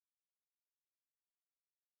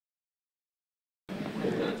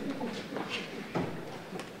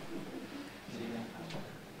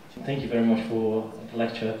Thank you very much for the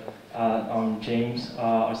lecture. I'm James.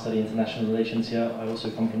 I study international relations here. I also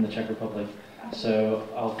come from the Czech Republic. So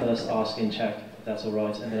I'll first ask in Czech, if that's all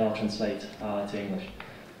right, and then I'll translate to English.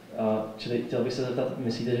 Čili chtěl bych se zeptat,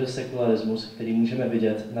 myslíte, že sekularismus, který můžeme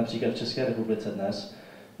vidět například v České republice dnes,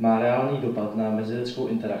 má reálný dopad na mezilidskou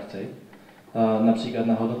interakci, například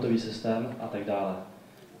na hodnotový systém a tak dále?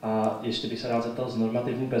 A ještě bych se rád zeptal z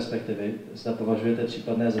normativní perspektivy, zda považujete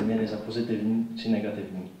případné změny za pozitivní či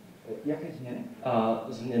negativní. Jaké změny?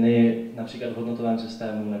 Změny například v hodnotovém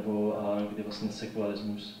systému, nebo kdy vlastně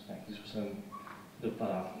sekularismus nějakým způsobem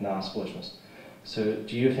dopadá na společnost. So,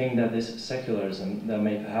 do you think that this secularism that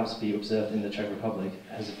may perhaps be observed in the Czech Republic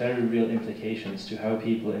has very real implications to how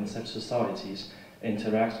people in such societies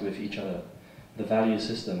interact with each other, the value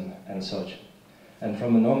system and such? And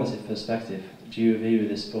from a normative perspective, do you view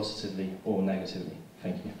this positively or negatively?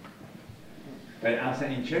 Thank you. Well, answer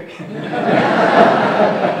in Czech.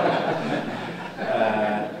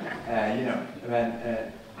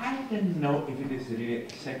 I don't know if it is really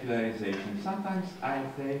secularization. Sometimes I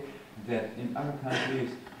say that in other countries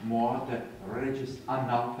more the religious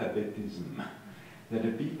analphabetism, that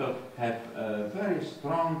the people have very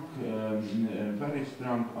strong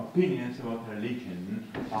opinions about religion,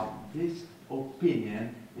 but this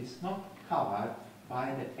opinion is not covered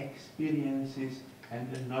by the experiences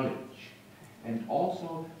and the knowledge. And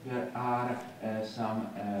also there are some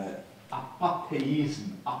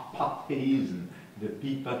apatheism, the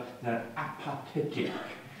people that are apathetic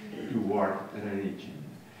toward religion.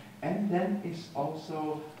 And then is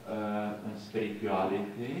also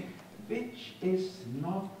spirituality, which is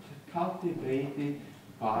not cultivated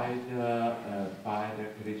by the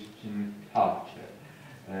Christian culture.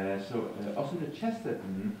 Also the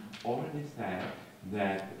Chesterton already said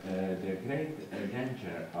that the great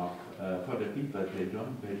danger for the people that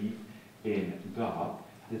don't believe in God,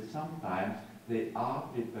 that sometimes they are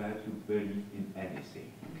prepared to believe in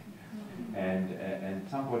anything. And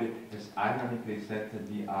somebody has ironically said that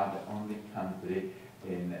we are the only country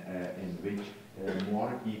in which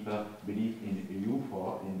more people believe in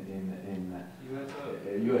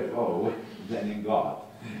UFO than in God.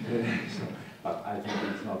 But I think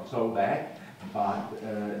it's not so bad. But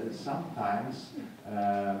sometimes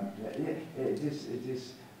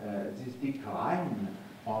this decline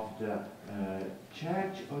of the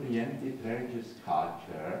church-oriented religious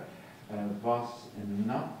culture was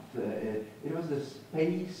not, it was a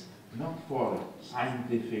space not for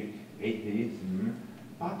scientific atheism,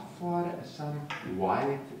 but for some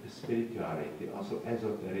wild spirituality, also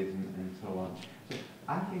esotericism and so on. So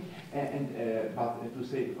I think, but to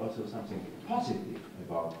say also something positive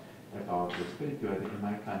about the spirituality in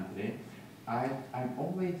my country, I'm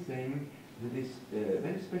always saying that this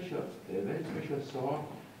very special sort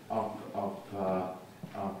of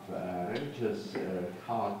religious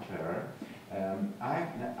culture.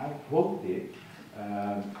 I quoted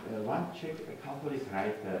one Czech Catholic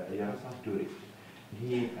writer, Jaroslav Turek.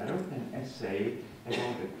 He wrote an essay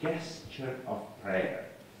about the gesture of prayer.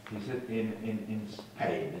 He said in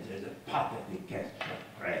Spain there's a pathetic gesture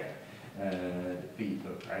of prayer. The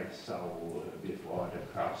people pray so before the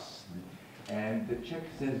cross. And the Czech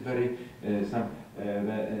says very,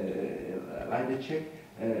 like the Czech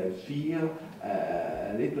feel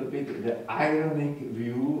a little bit the ironic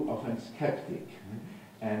view of a skeptic.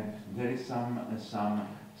 And there is some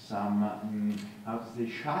how to say,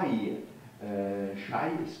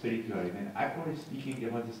 shy spirituality. And I'm always speaking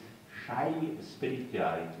about this shy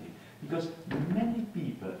spirituality, because many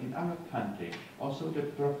people in our country, also the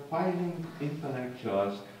profiling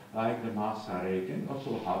intellectuals like the Masaryk and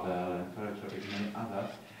also Havel and Ferenc and many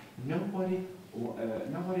others, nobody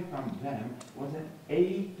from them was an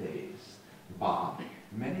atheist, but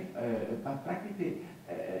practically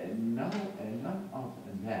none of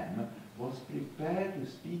them was prepared to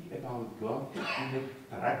speak about God in the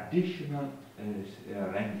traditional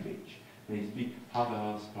language. They speak,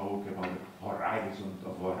 Havel spoke about the horizon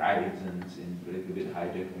of horizons in a little bit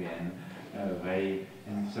Heideggerian way,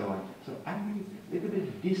 and so on. So I think it's a little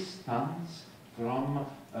bit distance from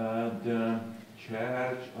the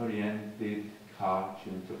church-oriented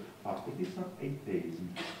culture. So, but it is not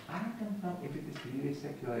atheism. I don't know if it is really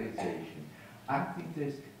secularization. I think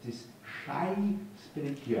there's this shy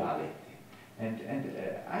spirituality. And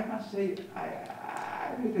I must say,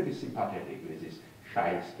 I'm a little bit sympathetic with this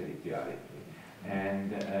shy spirituality.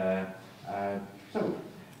 And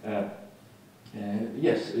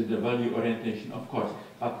yes, the value orientation, of course,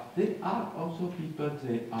 but there are also people,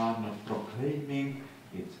 they are not proclaiming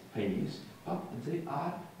its faith, but they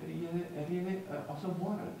are really also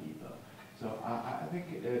moral people. So I think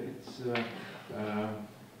it's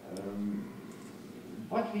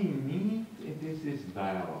what we need is this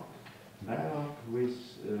dialogue with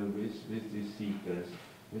the seekers,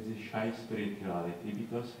 with the shy spirituality,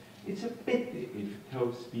 because it's a pity if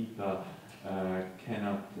those people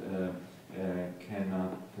cannot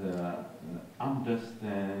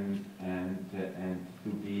understand and to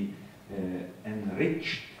be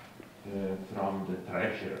enriched from the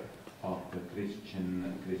treasure of the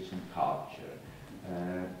Christian culture.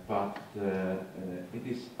 But it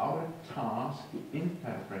is our task to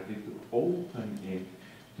interpret it, to open it,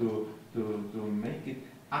 to make it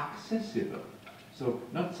accessible. So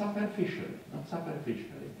not superficially,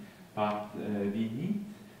 but we need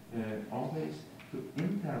always to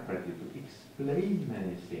interpret it, to explain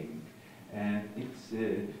many things. And it's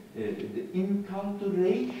the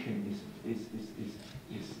inculturation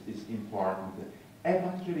is important.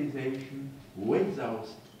 Evangelization without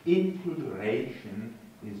inculturation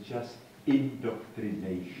is just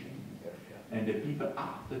indoctrination. And the people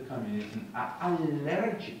after communism are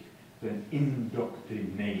allergic to an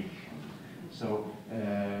indoctrination. So,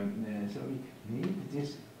 so we need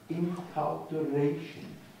this inculturation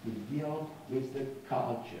to deal with the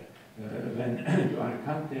culture. When you are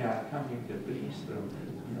coming to priests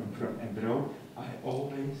from abroad, I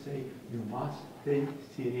always say you must take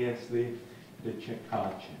seriously the Czech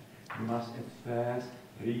culture. You must at first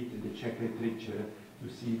read the Czech literature, to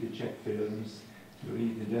see the Czech films, to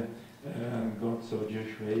read the God Soldier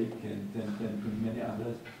Schweik and many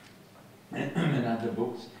others, and other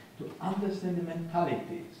books, to understand the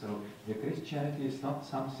mentality. So the Christianity is not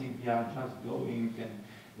something we are just going and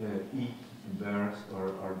eat, birth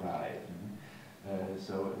or die.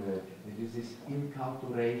 So it is this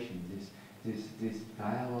inculturation, this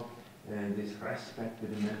dialogue, this respect for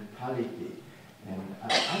the mentality. And I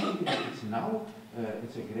think it's now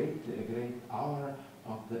it's a great hour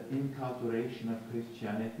of the inculturation of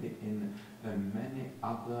Christianity in many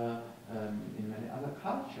other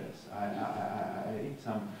cultures. I read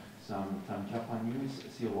some Japanese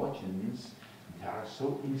theologians. They are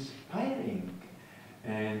so inspiring,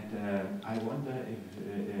 and I wonder if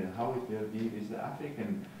how it will be with the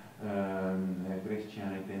African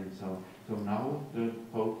Christianity. And so now the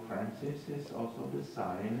Pope Francis is also the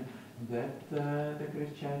sign that the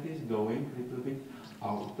Christianity is going a little bit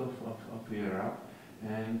out of Europe,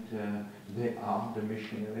 and they are the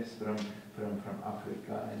missionaries from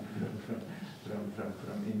Africa and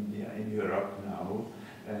from India in Europe now.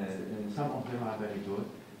 Some of them are very good.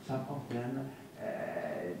 Some of them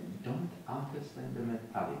don't understand the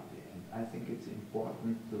mentality, and I think it's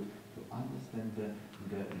important to understand the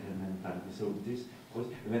mentality. So this was,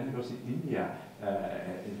 when I was in India,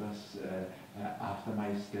 it was after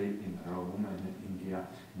my stay in Rome, and in India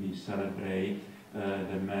we celebrate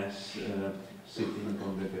the Mass sitting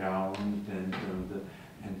on the ground,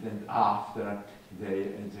 and then after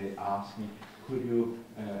they asked me, could you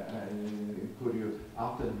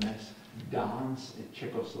after the Mass dance a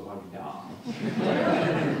Czechoslovak dance?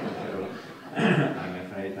 I'm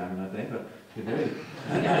afraid I'm not able to do it.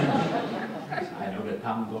 I know the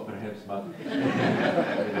tango perhaps, but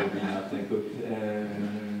it will be not a good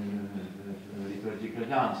liturgical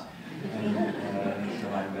dance. And so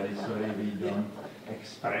I'm very sorry we don't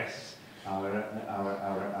express our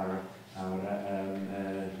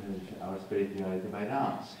spirituality by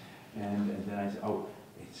dance. And then I said, oh,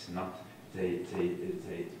 it's not. They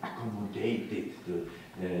accommodated to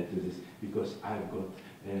this, because I've got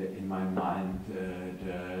in my mind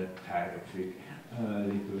the terrific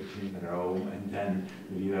liturgy in Rome, and then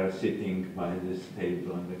we were sitting by this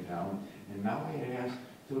table on the ground, and now I realize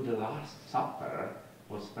the Last Supper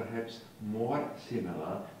was perhaps more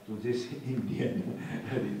similar to this Indian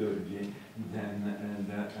liturgy than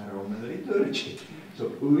the Roman liturgy. So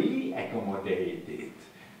we accommodate it,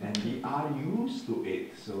 and we are used to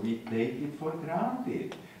it, so we take it for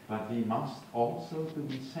granted. But we must also to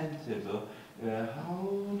be sensible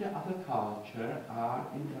how the other culture are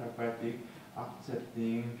interpreting,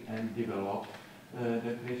 accepting, and develop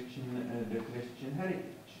the Christian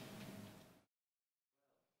heritage.